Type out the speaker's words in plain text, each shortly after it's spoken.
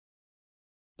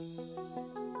When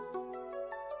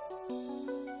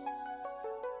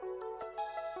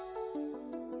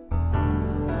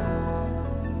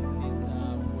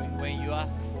you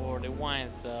ask for the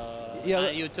wines, Yeah,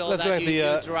 you told let's that go you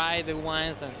ahead, try the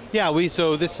wines. And Yeah, we've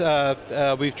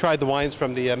tried the wines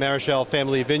from the Marichal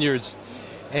family vineyards,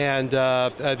 and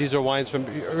these are wines from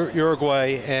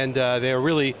Uruguay, and they are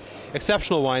really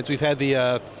exceptional wines. We've had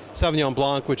the Sauvignon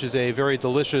Blanc, which is a very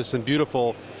delicious and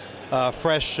beautiful,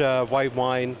 fresh white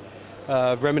wine,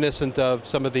 reminiscent of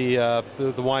some of the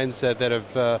wines that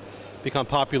have become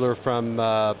popular from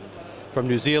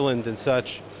New Zealand and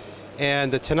such.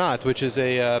 And the Tannat, which is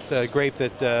a grape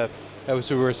that, as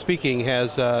we were speaking,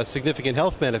 has significant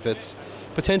health benefits,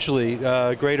 potentially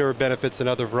greater benefits than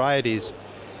other varieties.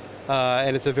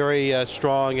 And it's a very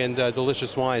strong and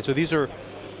delicious wine. So these are,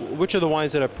 which are the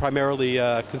wines that are primarily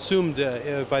consumed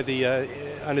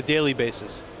on a daily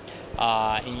basis?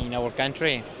 in our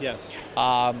country, Yes.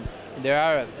 there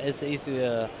are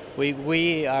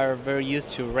we are very used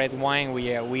to red wine.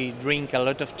 We drink a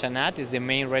lot of Tannat, is the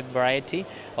main red variety.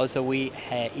 Also, we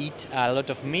eat a lot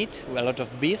of meat, a lot of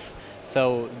beef.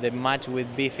 So the match with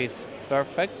beef is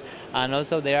perfect. And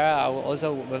also there are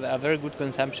also a very good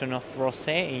consumption of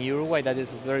rosé in Uruguay. That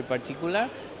is very particular.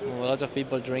 A lot of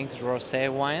people drink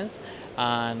rosé wines,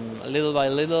 and little by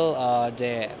little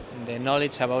the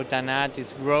knowledge about Tannat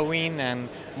is growing, and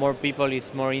more people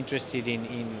is more interested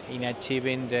in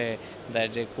achieving the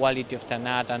quality of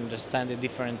Tannat, understand the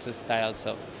different styles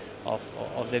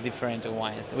of the different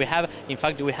wines. We have, in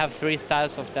fact, we have 3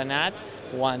 styles of Tannat.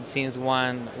 One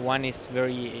is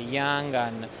very young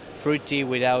and fruity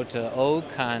without oak,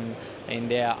 and in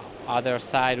the other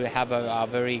side we have a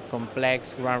very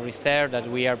complex Grand Reserve that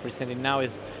we are presenting now.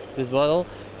 Is this bottle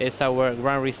is our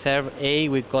Grand Reserve A.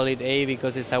 We call it A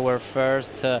because it's our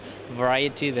first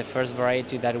variety, the first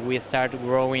variety that we start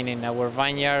growing in our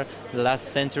vineyard the last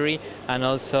century, and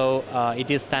also it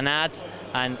is Tannat,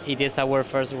 and it is our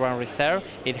first Grand Reserve.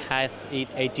 It has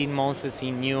 18 months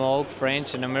in new oak,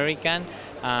 French and American,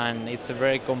 and it's a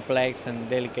very complex and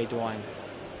delicate wine.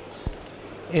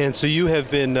 And so you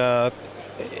have been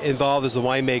involved as a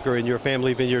winemaker in your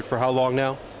family vineyard for how long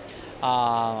now?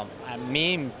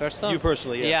 Me personally? You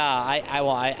personally, yes.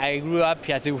 Yeah. I grew up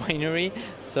at a winery,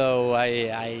 so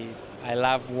I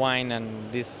love wine and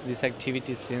this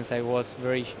activity since I was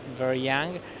very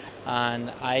young.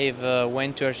 And I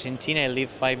went to Argentina. I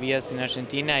lived 5 years in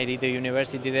Argentina. I did the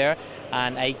university there,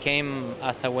 and I came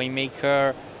as a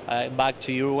winemaker back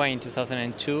to Uruguay in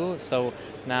 2002. So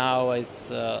now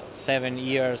it's 7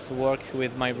 years work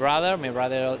with my brother. My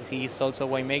brother, he is also a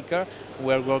winemaker.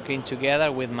 We're working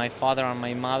together with my father and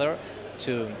my mother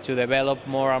to develop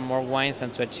more and more wines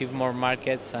and to achieve more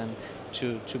markets and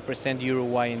to present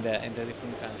Uruguay in the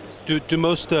different countries. Do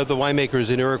most of the winemakers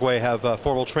in Uruguay have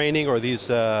formal training, or these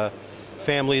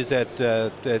families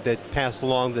that pass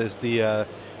along the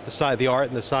art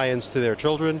and the science to their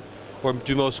children? Or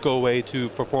do most go away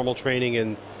for formal training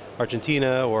in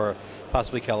Argentina or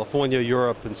possibly California,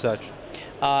 Europe, and such?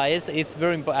 It's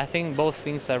very important. I think both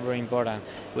things are very important.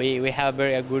 We have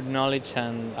very good knowledge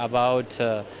about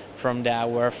from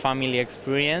our family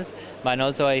experience, but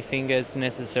also I think it's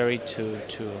necessary to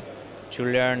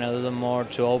learn a little more,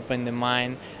 to open the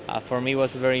mind. For me, it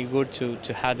was very good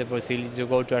to have the possibility to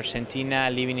go to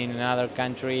Argentina, living in another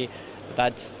country.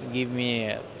 That gave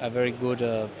me a very good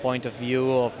point of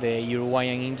view of the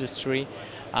Uruguayan industry.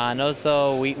 And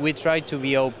also we try to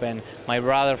be open. My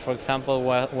brother, for example,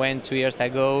 went 2 years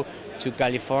ago to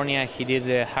California. He did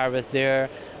the harvest there,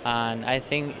 and I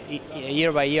think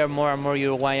year by year more and more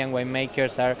Uruguayan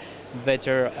winemakers are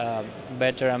better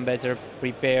and better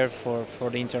prepared for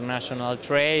the international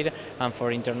trade and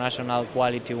for international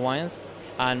quality wines.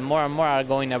 And more are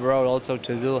going abroad also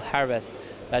to do harvest.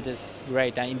 That is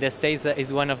great. And in the States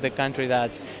is one of the countries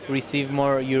that receive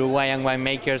more Uruguayan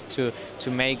winemakers to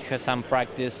make some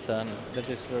practice, and that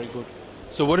is very good.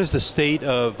 So what is the state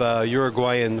of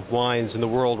Uruguayan wines in the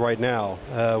world right now?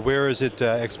 Where is it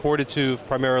exported to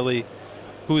primarily?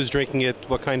 Who is drinking it?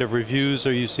 What kind of reviews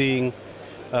are you seeing?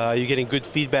 Are you getting good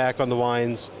feedback on the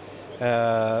wines?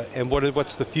 And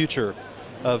what's the future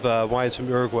of wines from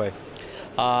Uruguay?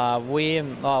 We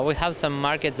have some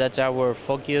markets that are our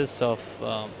focus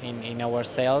in our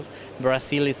sales.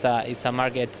 Brazil is a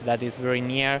market that is very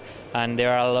near, and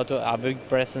there are a big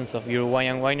presence of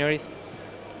Uruguayan wineries.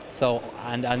 So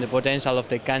and the potential of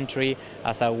the country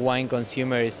as a wine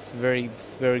consumer is very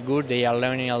good. They are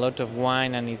learning a lot of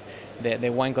wine, and the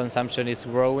wine consumption is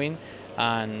growing,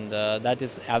 and that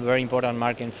is a very important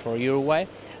market for Uruguay.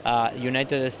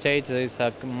 United States is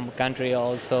a country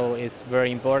also is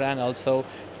very important. Also,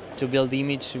 to build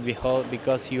image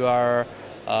because you are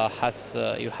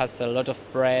you has a lot of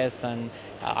press and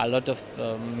a lot of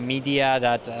media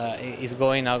that is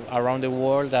going around the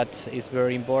world that is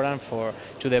very important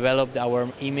to develop our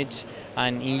image.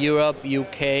 And in Europe,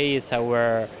 UK is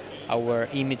our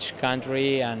image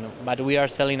country, but we are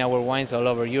selling our wines all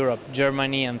over Europe.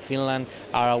 Germany and Finland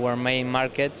are our main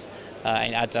markets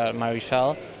at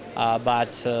Marichal.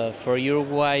 But for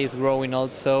Uruguay is growing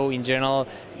also. In general,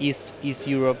 East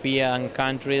European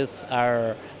countries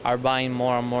are buying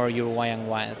more and more Uruguayan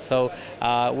wines. So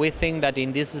we think that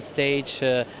in this stage,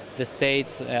 the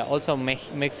States, also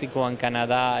Mexico and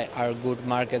Canada are good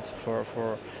markets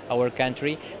for our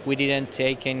country. We didn't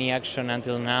take any action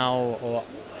until now, or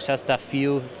just a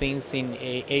few things in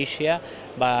Asia,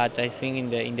 but I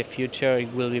think in the future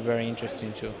it will be very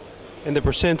interesting too. And the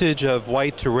percentage of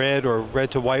white to red or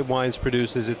red to white wines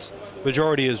produced, its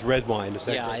majority is red wine, is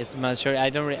that correct? Yeah, it's majority.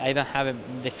 I don't have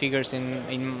the figures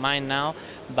in mind now,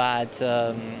 but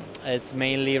it's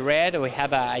mainly red. We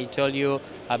have, I told you,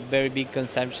 a very big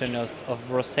consumption of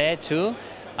rosé too,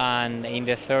 and in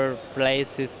the third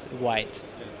place is white.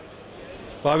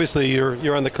 Well, obviously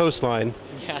you're on the coastline,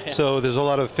 Yeah. so there's a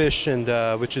lot of fish, and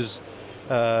which is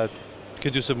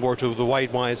conducive more to the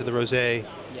white wines and the rosé.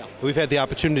 Yeah. We've had the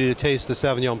opportunity to taste the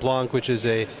Sauvignon Blanc, which is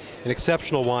an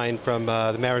exceptional wine from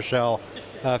the Marichal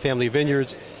family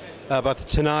vineyards. But the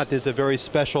Tannat is a very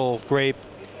special grape,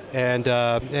 and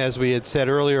as we had said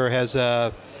earlier, has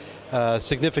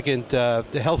significant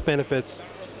health benefits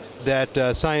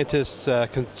that scientists,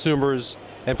 consumers,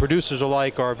 and producers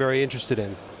alike are very interested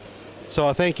in. So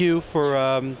I thank you for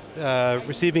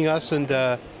receiving us, and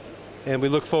we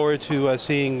look forward to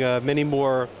seeing many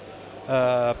more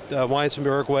wines from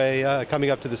Uruguay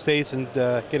coming up to the States and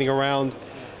getting around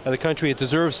the country. It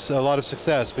deserves a lot of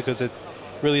success because it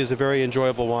really is a very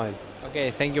enjoyable wine.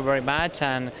 Okay, thank you very much,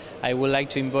 and I would like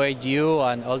to invite you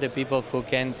and all the people who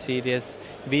can see this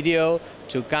video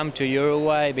to come to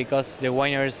Uruguay, because the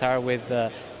wineries are with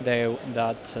the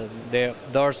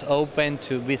doors open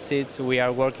to visits. We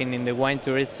are working in the wine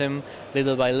tourism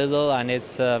little by little, and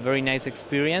it's a very nice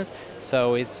experience.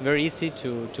 So it's very easy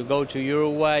to go to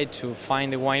Uruguay, to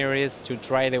find the wineries, to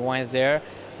try the wines there.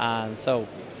 And so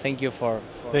thank you for...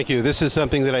 Thank you. This is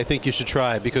something that I think you should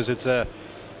try because it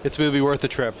will be worth the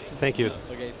trip. Thank you.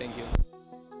 Okay, thank you.